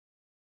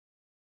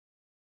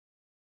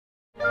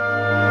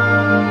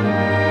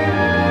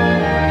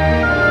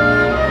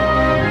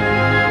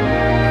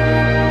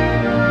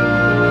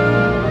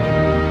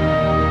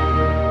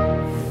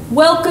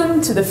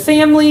welcome to the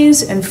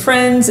families and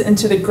friends and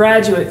to the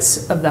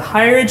graduates of the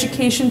higher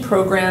education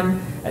program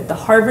at the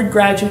Harvard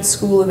Graduate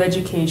School of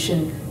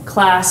Education,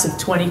 class of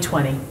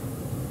 2020.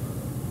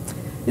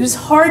 It is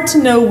hard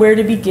to know where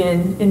to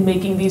begin in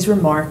making these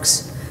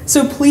remarks,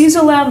 so please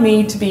allow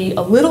me to be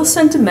a little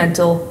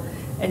sentimental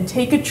and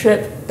take a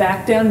trip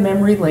back down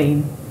memory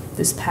lane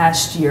this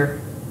past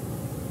year.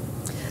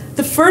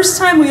 The first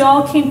time we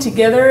all came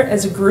together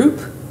as a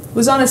group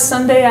was on a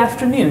Sunday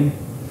afternoon.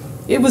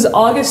 It was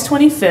August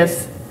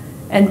 25th,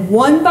 and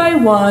one by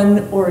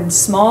one, or in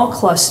small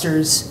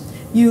clusters,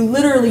 you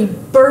literally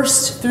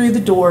burst through the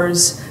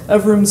doors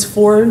of rooms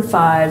 4 and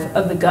 5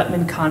 of the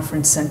Gutman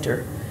Conference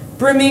Center,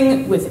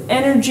 brimming with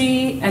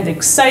energy and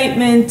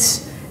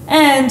excitement,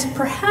 and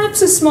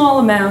perhaps a small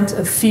amount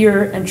of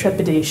fear and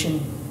trepidation.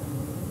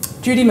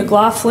 Judy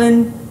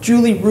McLaughlin,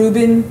 Julie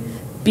Rubin,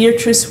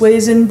 Beatrice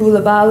Wazin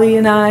Boulabali,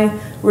 and I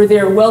were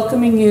there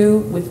welcoming you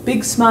with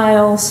big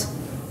smiles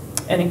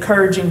and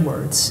encouraging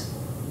words.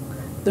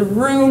 The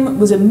room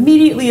was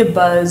immediately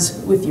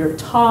abuzz with your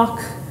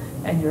talk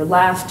and your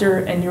laughter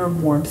and your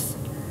warmth.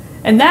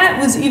 And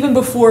that was even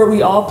before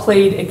we all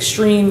played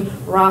extreme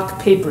rock,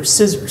 paper,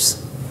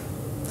 scissors.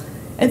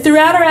 And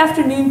throughout our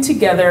afternoon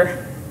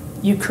together,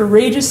 you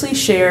courageously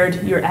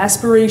shared your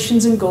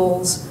aspirations and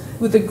goals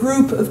with a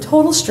group of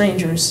total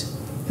strangers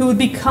who would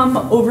become,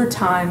 over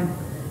time,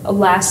 a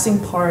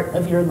lasting part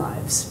of your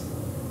lives.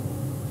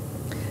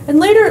 And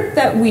later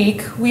that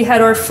week, we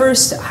had our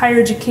first higher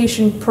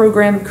education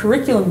program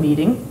curriculum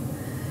meeting.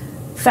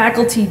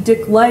 Faculty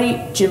Dick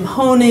Light, Jim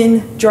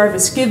Honan,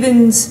 Jarvis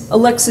Gibbons,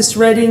 Alexis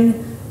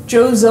Redding,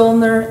 Joe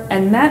Zollner,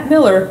 and Matt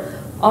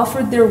Miller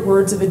offered their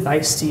words of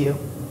advice to you.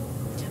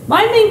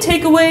 My main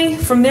takeaway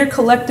from their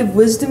collective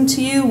wisdom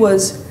to you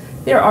was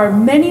there are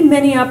many,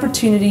 many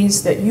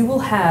opportunities that you will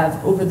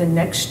have over the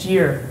next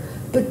year,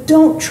 but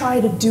don't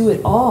try to do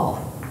it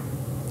all.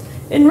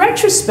 In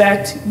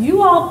retrospect,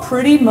 you all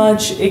pretty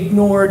much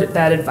ignored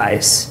that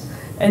advice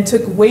and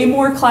took way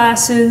more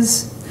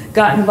classes,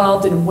 got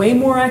involved in way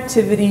more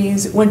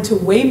activities, went to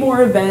way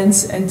more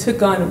events, and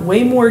took on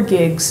way more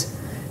gigs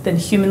than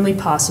humanly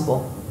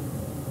possible.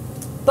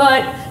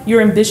 But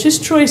your ambitious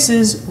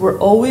choices were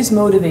always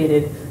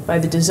motivated by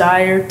the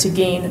desire to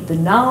gain the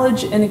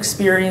knowledge and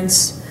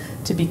experience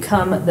to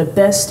become the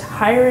best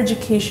higher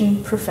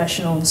education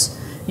professionals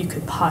you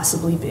could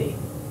possibly be.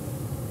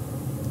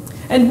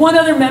 And one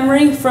other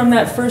memory from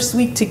that first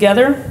week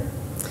together,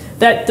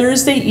 that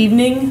Thursday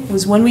evening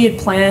was when we had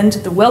planned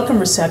the welcome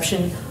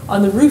reception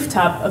on the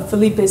rooftop of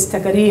Felipe's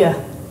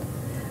Taqueria.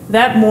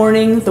 That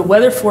morning, the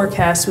weather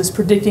forecast was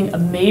predicting a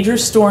major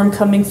storm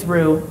coming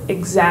through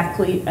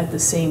exactly at the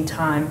same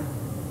time.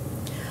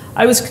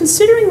 I was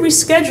considering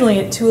rescheduling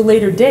it to a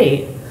later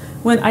date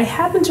when I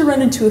happened to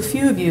run into a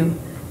few of you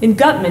in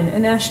Gutman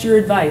and asked your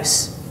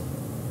advice.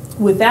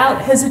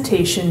 Without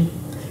hesitation,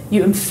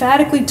 you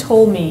emphatically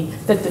told me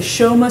that the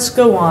show must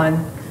go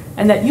on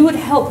and that you would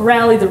help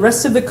rally the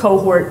rest of the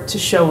cohort to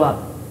show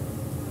up.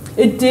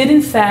 It did,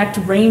 in fact,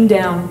 rain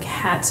down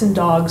cats and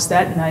dogs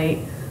that night,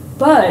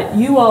 but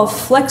you all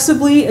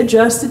flexibly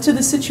adjusted to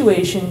the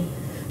situation,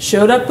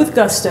 showed up with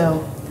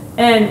gusto,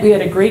 and we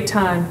had a great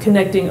time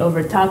connecting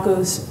over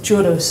tacos,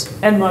 churros,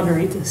 and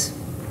margaritas.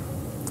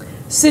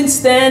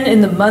 Since then,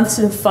 in the months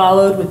that have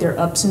followed with their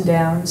ups and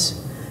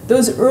downs,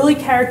 those early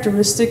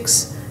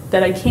characteristics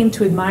that I came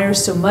to admire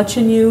so much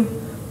in you,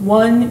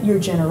 1, your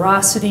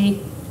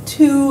generosity,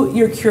 2,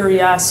 your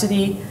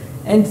curiosity,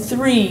 and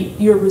 3,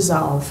 your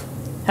resolve,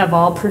 have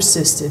all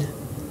persisted.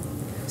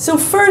 So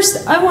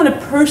first, I want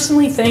to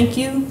personally thank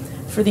you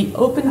for the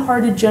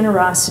open-hearted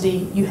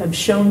generosity you have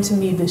shown to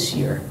me this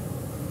year.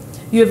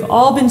 You have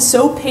all been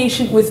so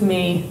patient with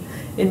me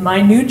in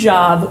my new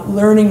job,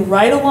 learning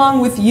right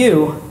along with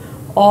you,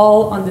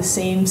 all on the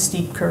same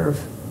steep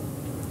curve.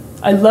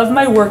 I love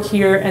my work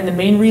here, and the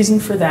main reason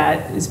for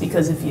that is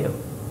because of you.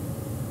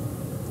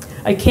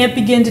 I can't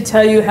begin to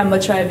tell you how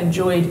much I have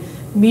enjoyed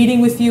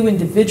meeting with you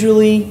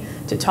individually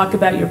to talk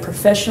about your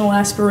professional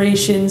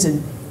aspirations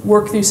and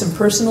work through some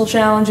personal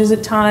challenges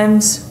at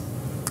times.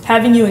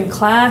 Having you in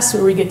class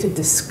where we get to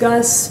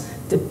discuss,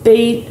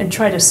 debate, and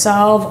try to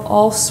solve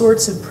all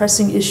sorts of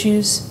pressing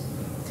issues.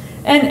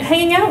 And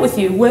hanging out with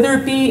you, whether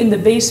it be in the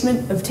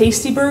basement of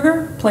Tasty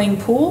Burger playing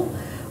pool,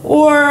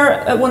 or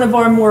at one of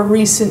our more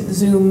recent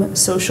Zoom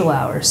social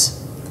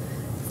hours.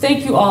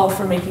 Thank you all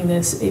for making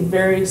this a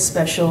very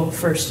special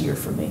first year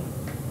for me.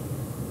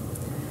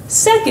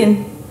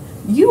 Second,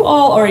 you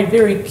all are a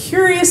very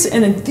curious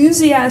and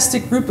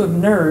enthusiastic group of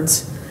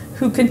nerds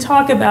who can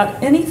talk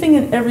about anything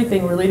and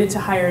everything related to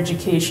higher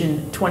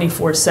education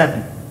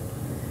 24/7.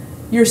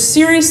 Your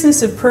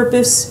seriousness of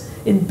purpose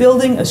in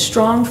building a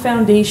strong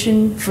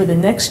foundation for the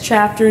next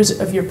chapters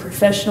of your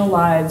professional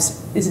lives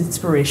is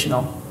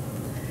inspirational.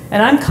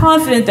 And I'm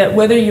confident that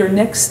whether your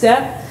next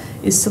step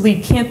is to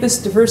lead campus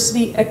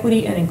diversity,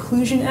 equity, and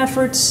inclusion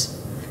efforts,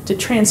 to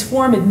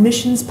transform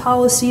admissions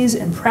policies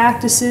and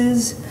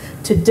practices,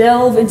 to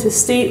delve into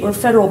state or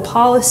federal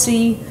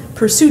policy,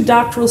 pursue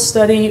doctoral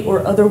study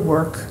or other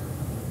work,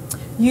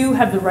 you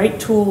have the right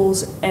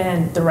tools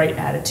and the right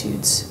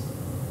attitudes.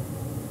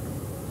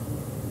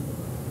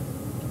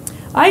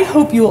 I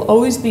hope you will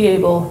always be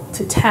able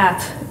to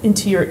tap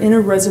into your inner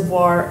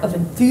reservoir of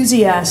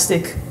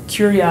enthusiastic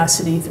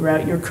curiosity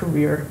throughout your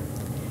career,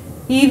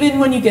 even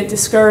when you get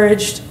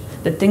discouraged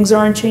that things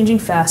aren't changing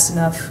fast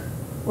enough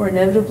or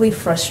inevitably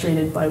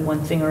frustrated by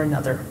one thing or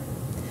another.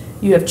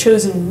 You have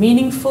chosen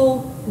meaningful,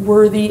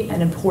 worthy,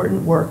 and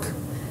important work,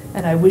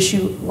 and I wish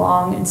you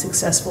long and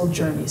successful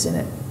journeys in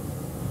it.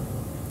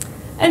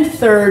 And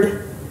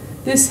third,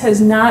 this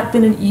has not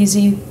been an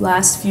easy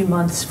last few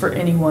months for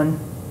anyone.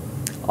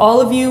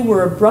 All of you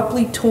were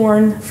abruptly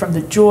torn from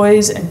the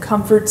joys and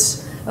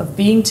comforts of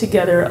being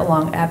together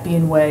along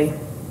Appian Way.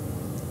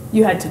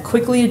 You had to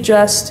quickly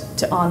adjust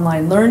to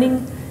online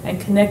learning and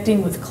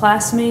connecting with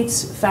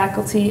classmates,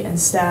 faculty, and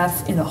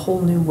staff in a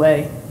whole new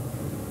way.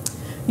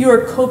 You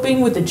are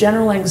coping with the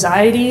general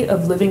anxiety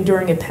of living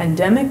during a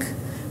pandemic,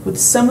 with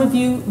some of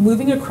you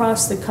moving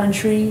across the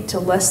country to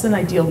less than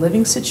ideal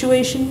living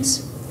situations,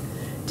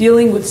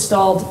 dealing with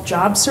stalled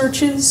job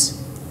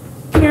searches,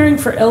 caring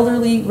for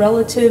elderly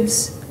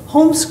relatives,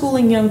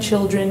 homeschooling young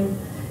children,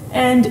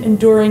 and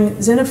enduring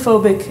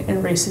xenophobic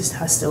and racist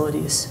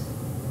hostilities.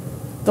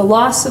 The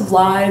loss of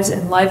lives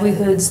and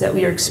livelihoods that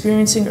we are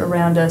experiencing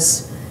around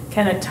us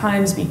can at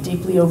times be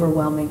deeply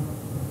overwhelming.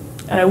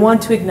 And I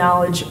want to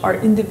acknowledge our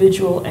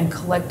individual and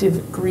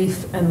collective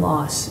grief and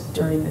loss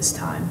during this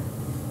time.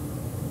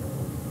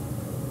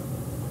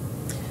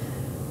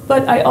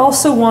 But I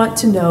also want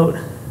to note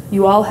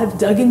you all have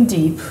dug in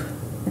deep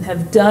and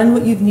have done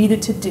what you've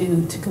needed to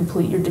do to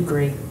complete your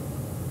degree.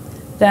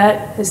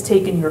 That has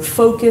taken your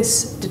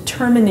focus,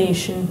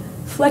 determination,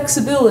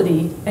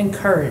 flexibility, and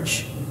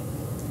courage.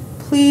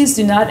 Please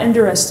do not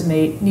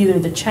underestimate neither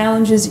the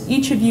challenges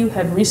each of you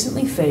have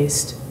recently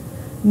faced,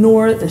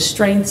 nor the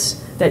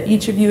strengths that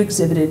each of you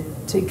exhibited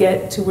to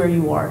get to where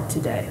you are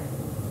today.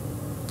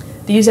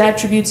 These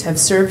attributes have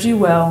served you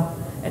well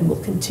and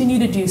will continue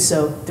to do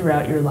so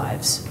throughout your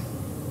lives.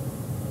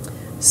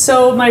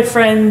 So, my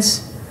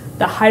friends,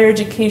 the higher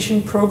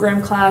education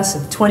program class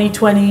of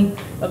 2020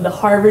 of the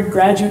Harvard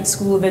Graduate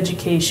School of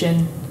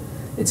Education,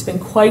 it's been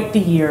quite the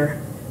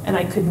year, and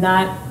I could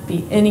not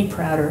be any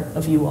prouder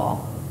of you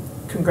all.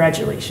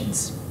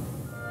 Congratulations.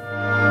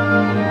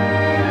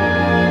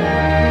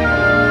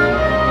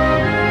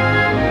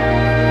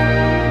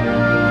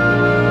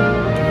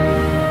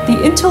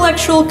 The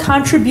Intellectual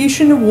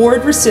Contribution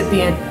Award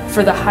recipient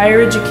for the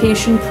Higher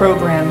Education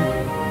Program,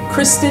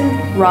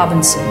 Kristen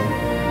Robinson.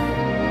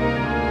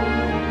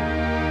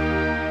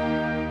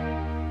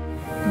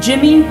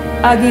 Jimmy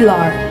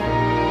Aguilar.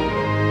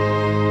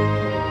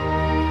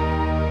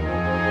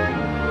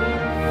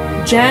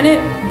 Janet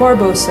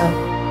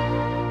Barbosa.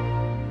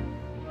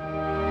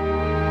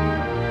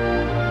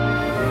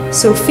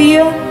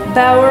 Sophia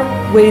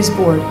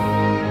Bauer-Waisbord.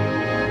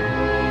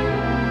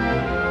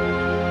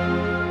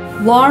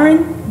 Lauren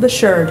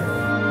Beshard.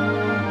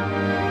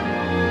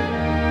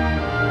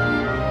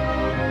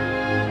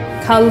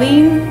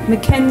 Colleen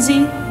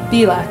Mackenzie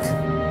Bilak.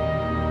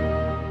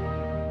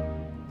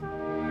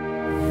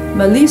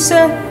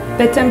 Melissa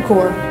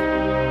Betancourt.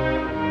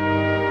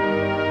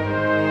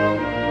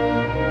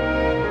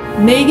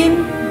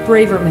 Megan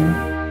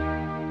Braverman.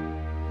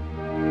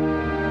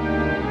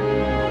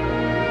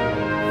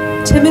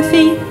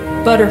 Timothy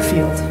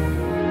Butterfield.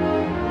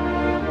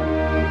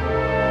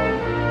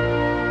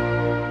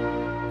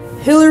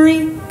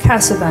 Hillary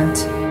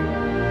Cassavant.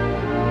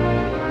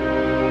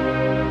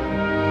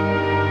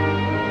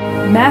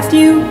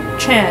 Matthew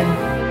Chan.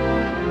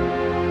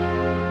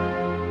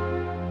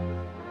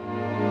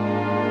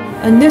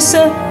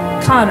 Anissa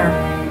Connor.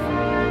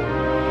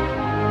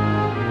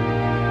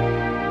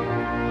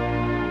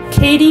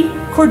 Katie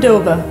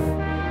Cordova.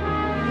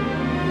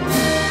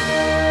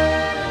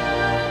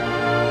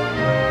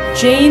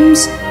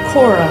 James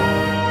Cora.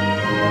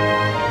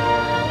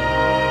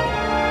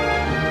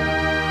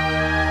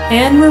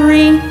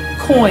 Anne-Marie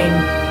Coyne.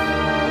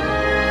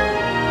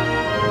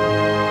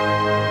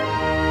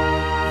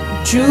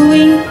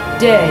 Julie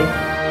Day.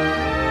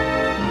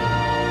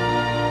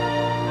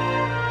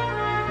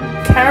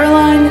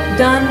 Caroline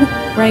Dunn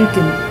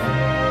Rankin.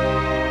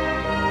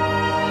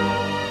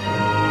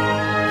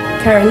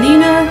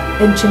 Carolina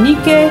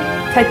Enchenique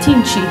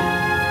Katinchi.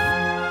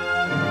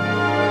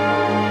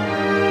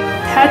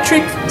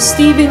 Patrick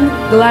Stephen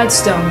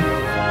Gladstone.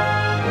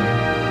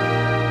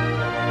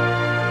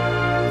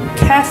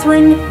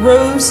 Catherine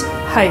Rose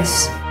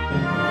Heiss.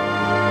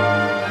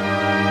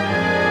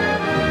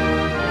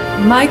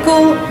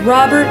 Michael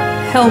Robert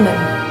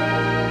Hellman.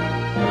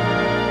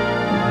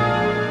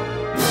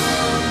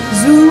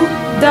 Zhu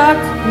Dak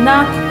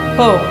Nak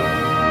Ho.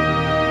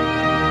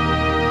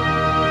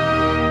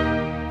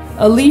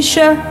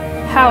 Alicia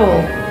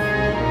Howell.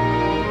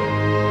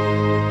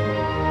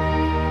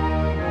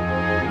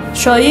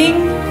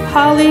 Xiaoying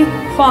Holly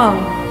Huang.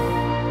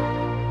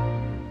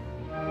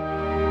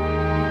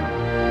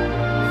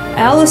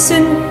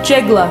 Allison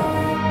Jegla.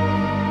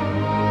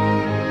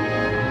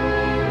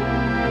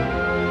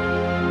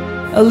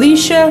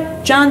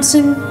 Alicia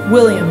Johnson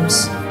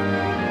Williams.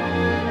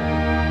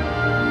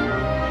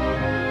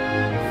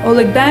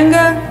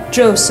 Olegbanga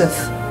Joseph.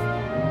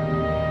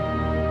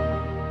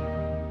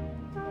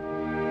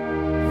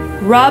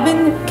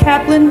 Robin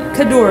Kaplan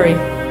Kadori.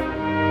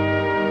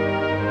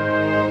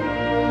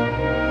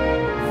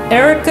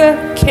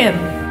 Erica Kim.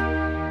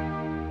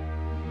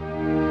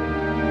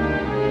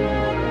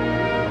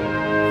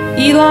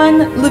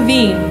 Elon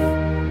Levine.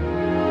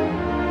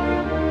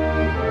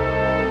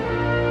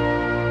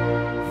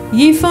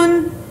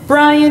 Yifun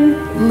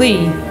Brian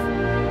Lee.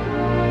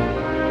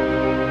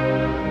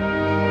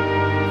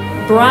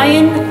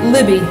 Brian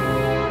Libby.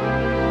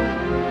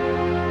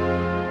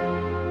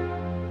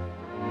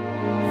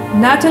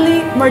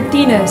 Natalie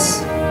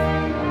Martinez.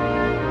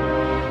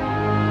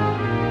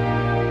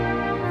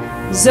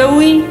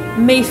 Zoe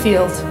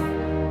Mayfield.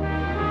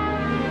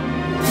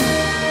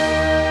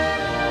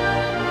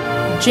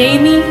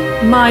 Jamie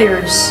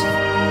Myers.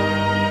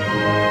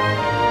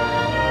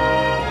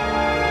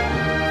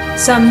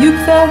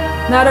 Samyuktha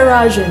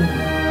Natarajan.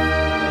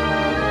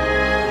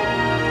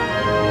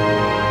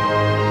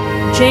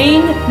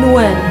 Jane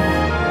Nguyen.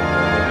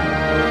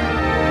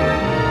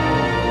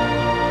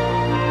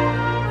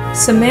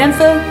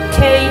 Samantha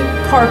K.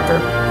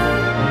 Parker.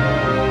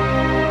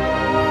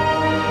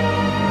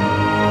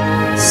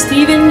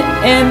 Stephen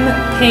M.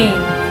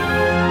 Payne.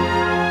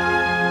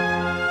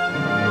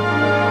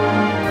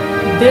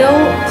 Bill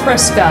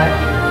Prescott.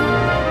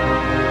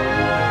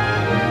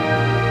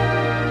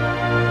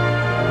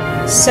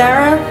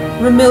 Sarah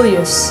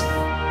Ramilius.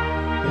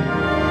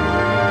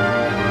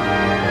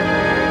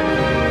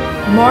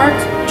 Mark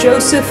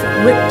Joseph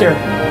Richter.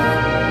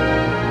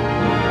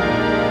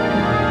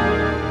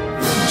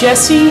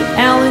 Jesse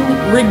Allen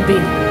Rigby.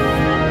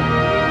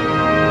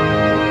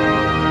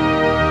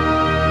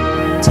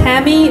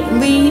 Tammy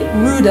Lee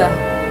Ruda.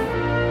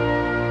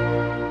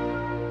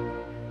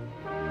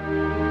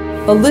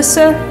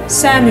 Alyssa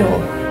Samuel.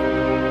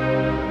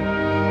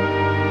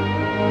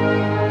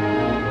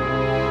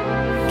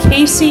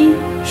 Casey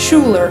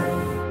Schuler.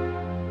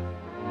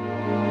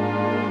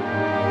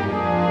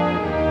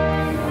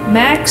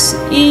 Max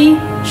E.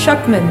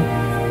 Schuckman.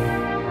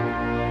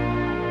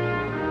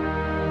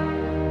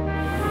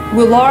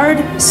 Willard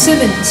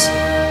Simmons.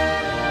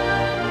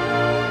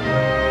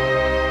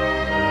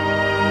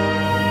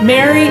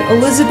 Mary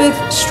Elizabeth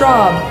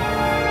Straub.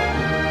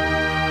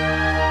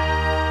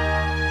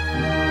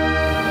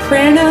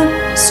 Prana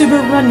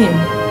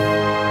Subramanian.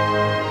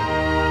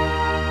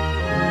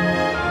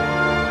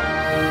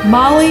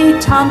 Molly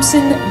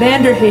Thompson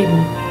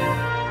Vanderhayden.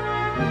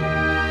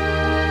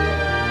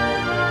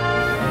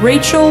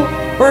 Rachel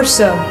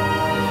Urso.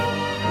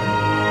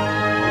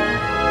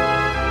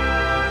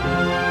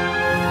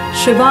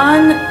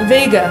 Siobhan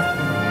Vega.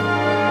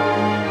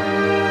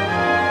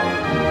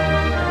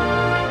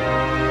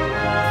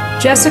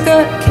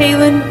 Jessica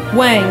Kaylin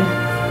Wang.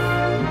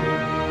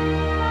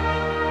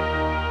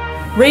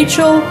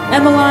 Rachel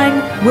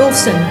Emmeline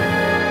Wilson.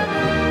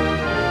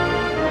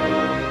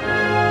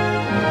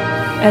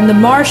 And the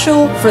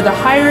Marshal for the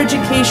Higher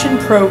Education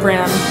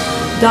Program,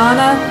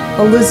 Donna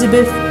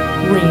Elizabeth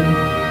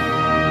Ream.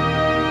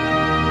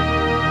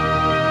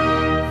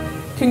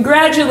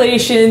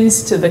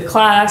 Congratulations to the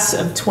class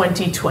of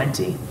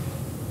 2020.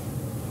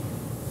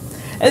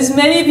 As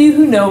many of you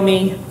who know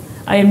me,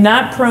 I am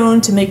not prone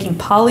to making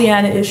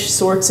Pollyanna-ish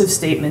sorts of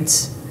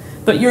statements,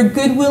 but your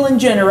goodwill and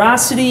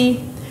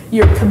generosity,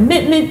 your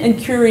commitment and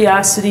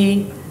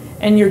curiosity,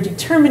 and your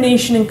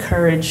determination and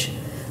courage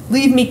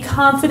leave me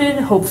confident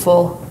and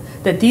hopeful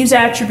that these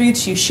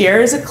attributes you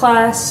share as a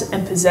class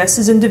and possess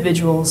as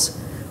individuals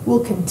will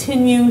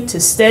continue to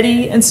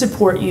steady and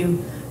support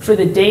you for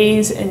the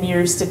days and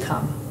years to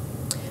come.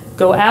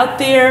 Go out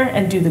there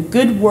and do the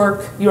good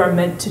work you are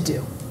meant to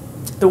do.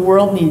 The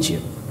world needs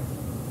you.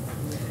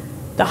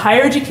 The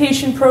Higher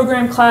Education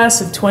Program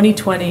class of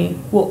 2020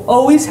 will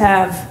always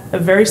have a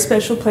very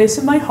special place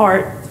in my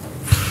heart,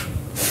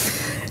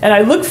 and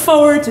I look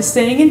forward to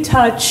staying in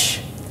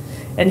touch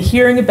and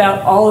hearing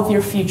about all of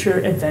your future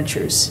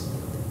adventures.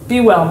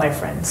 Be well, my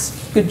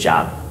friends. Good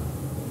job.